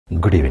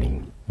Good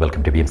evening.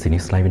 Welcome to BMC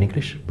News Live in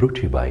English, brought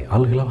to you by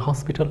Al Hilal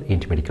Hospital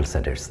and Medical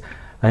Centers.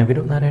 I am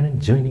Vinod Narayanan,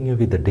 joining you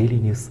with the daily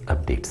news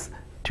updates.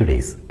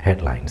 Today's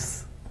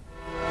headlines.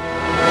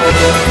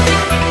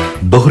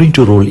 Bahrain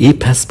to roll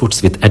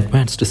e-passports with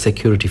advanced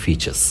security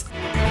features.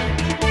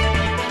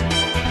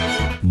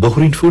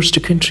 Bahrain first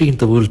country in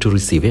the world to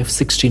receive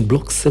F-16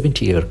 Block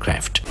 70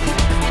 aircraft.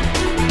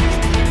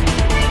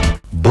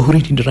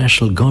 Bahrain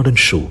International Garden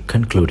Show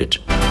concluded.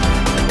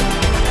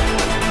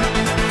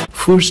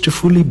 First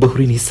fully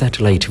Bahraini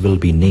satellite will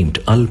be named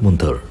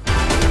Al-Mundar.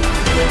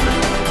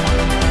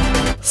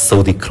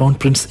 Saudi Crown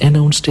Prince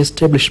announced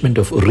establishment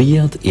of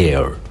Riyadh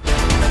Air.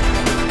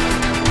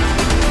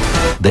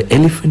 The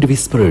Elephant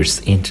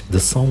Whisperers and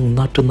the song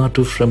Natu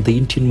Natu from the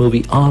Indian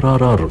movie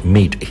RRR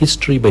made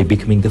history by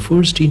becoming the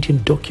first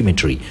Indian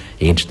documentary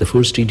and the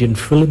first Indian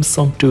film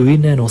song to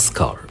win an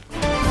Oscar.